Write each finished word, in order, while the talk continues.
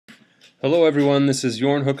Hello everyone, this is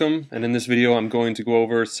Jorn Hookem, and in this video I'm going to go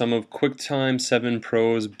over some of QuickTime 7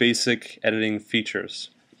 Pro's basic editing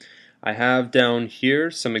features. I have down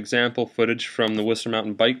here some example footage from the Whistler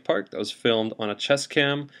Mountain Bike Park that was filmed on a chest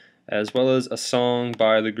cam, as well as a song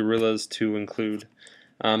by the Gorillaz to include.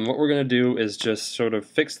 What we're going to do is just sort of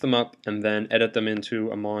fix them up and then edit them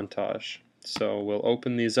into a montage. So we'll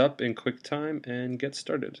open these up in QuickTime and get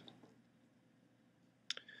started.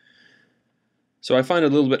 So I find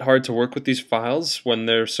it a little bit hard to work with these files when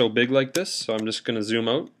they're so big like this, so I'm just going to zoom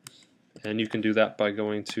out, and you can do that by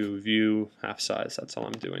going to View Half Size. That's all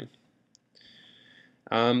I'm doing.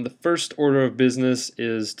 The first order of business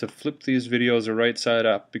is to flip these videos right side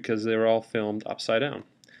up because they're all filmed upside down.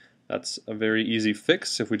 That's a very easy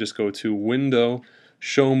fix. If we just go to Window,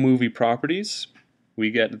 Show Movie Properties, we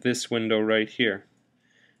get this window right here.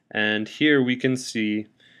 And here we can see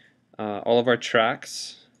all of our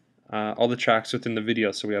tracks. All the tracks within the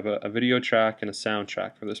video. So we have a video track and a sound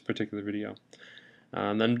track for this particular video.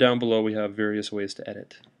 Then down below we have various ways to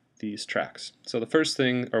edit these tracks. So the first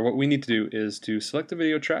thing, or what we need to do, is to select the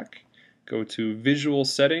video track, go to Visual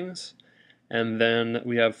Settings, and then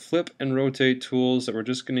we have Flip and Rotate tools that we're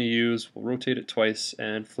just going to use. We'll rotate it twice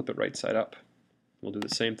and flip it right side up. We'll do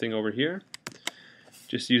the same thing over here.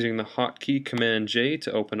 Just using the hotkey Command J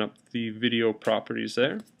to open up the video properties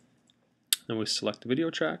there. Then we select the video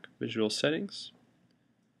track, Visual Settings,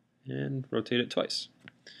 and rotate it twice.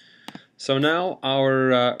 So now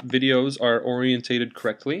our videos are orientated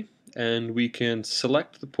correctly, and we can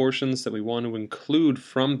select the portions that we want to include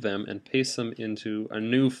from them and paste them into a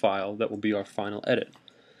new file that will be our final edit.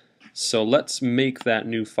 So let's make that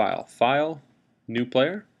new file. File, New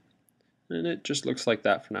Player, and it just looks like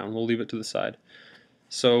that for now, and we'll leave it to the side.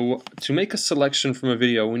 So to make a selection from a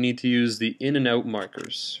video, we need to use the in and out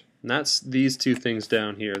markers. And that's these two things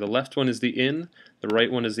down here. The left one is the in, the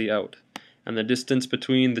right one is the out. And the distance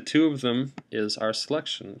between the two of them is our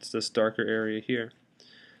selection. It's this darker area here.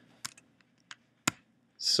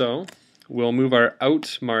 So we'll move our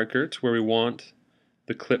out marker to where we want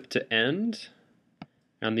the clip to end,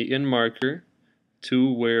 and the in marker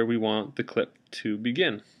to where we want the clip to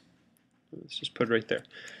begin. Let's just put it right there.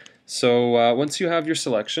 So once you have your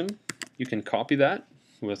selection, you can copy that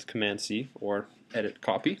with Command C or Edit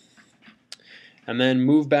Copy, and then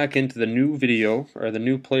move back into the new video or the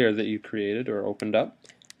new player that you created or opened up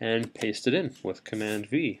and paste it in with Command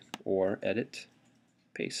V or Edit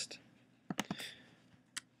Paste.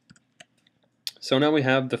 So now we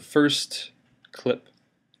have the first clip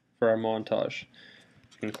for our montage.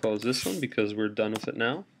 We can close this one because we're done with it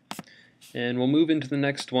now, and we'll move into the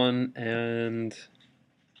next one and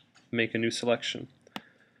make a new selection.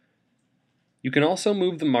 You can also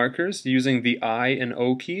move the markers using the I and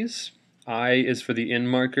O keys. I is for the in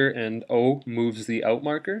marker and O moves the out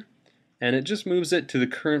marker, and it just moves it to the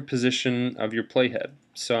current position of your playhead.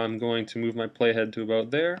 So I'm going to move my playhead to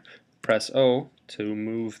about there, press O to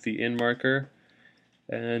move the in marker,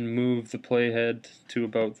 and move the playhead to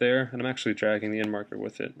about there, and I'm actually dragging the in marker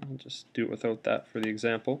with it. I'll just do it without that for the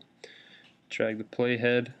example. Drag the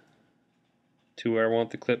playhead to where I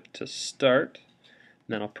want the clip to start.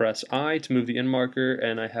 Then I'll press I to move the in marker,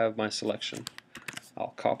 and I have my selection.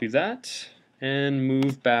 I'll copy that and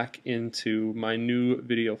move back into my new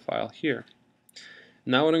video file here.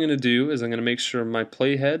 Now what I'm going to do is I'm going to make sure my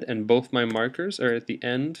playhead and both my markers are at the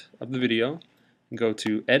end of the video. Go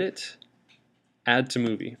to Edit, Add to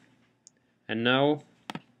Movie. And now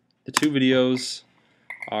the two videos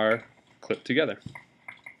are clipped together.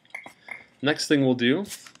 Next thing we'll do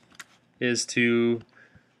is to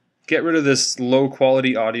get rid of this low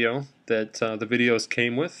quality audio that the videos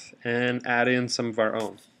came with and add in some of our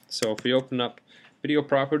own. So if we open up Video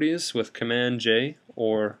Properties with Command J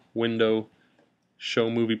or Window Show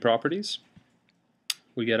Movie Properties,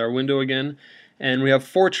 we get our window again, and we have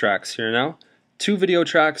 4 tracks here now. 2 video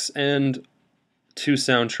tracks and 2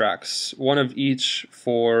 sound tracks, one of each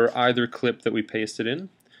for either clip that we pasted in.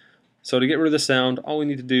 So to get rid of the sound, all we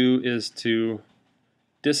need to do is to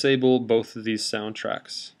disable both of these sound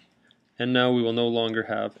tracks. And now we will no longer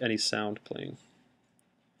have any sound playing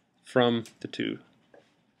from the 2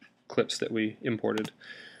 clips that we imported.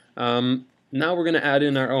 Now we're going to add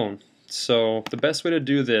in our own. So the best way to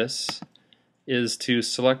do this is to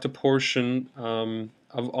select a portion from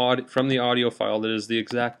the audio file that is the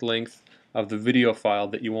exact length of the video file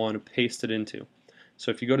that you want to paste it into.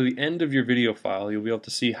 So if you go to the end of your video file, you'll be able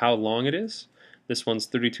to see how long it is. This one's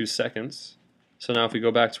 32 seconds. So now if we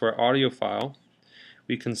go back to our audio file,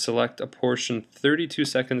 we can select a portion 32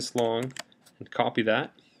 seconds long and copy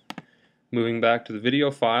that. Moving back to the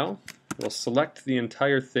video file, we'll select the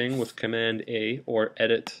entire thing with Command A or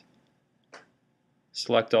Edit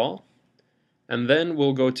select all, and then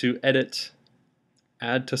we'll go to Edit,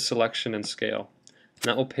 Add to Selection and Scale. And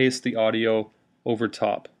that will paste the audio over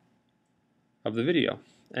top of the video.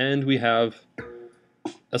 And we have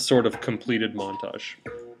a sort of completed montage.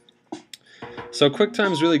 So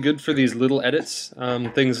QuickTime is really good for these little edits,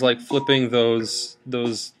 things like flipping those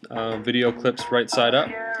video clips right side up.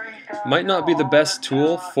 Might not be the best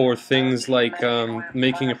tool for things like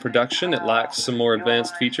making a production. It lacks some more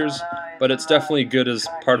advanced features, but it's definitely good as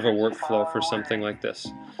part of a workflow for something like this.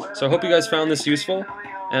 So I hope you guys found this useful,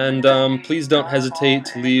 and please don't hesitate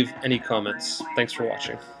to leave any comments. Thanks for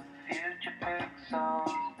watching.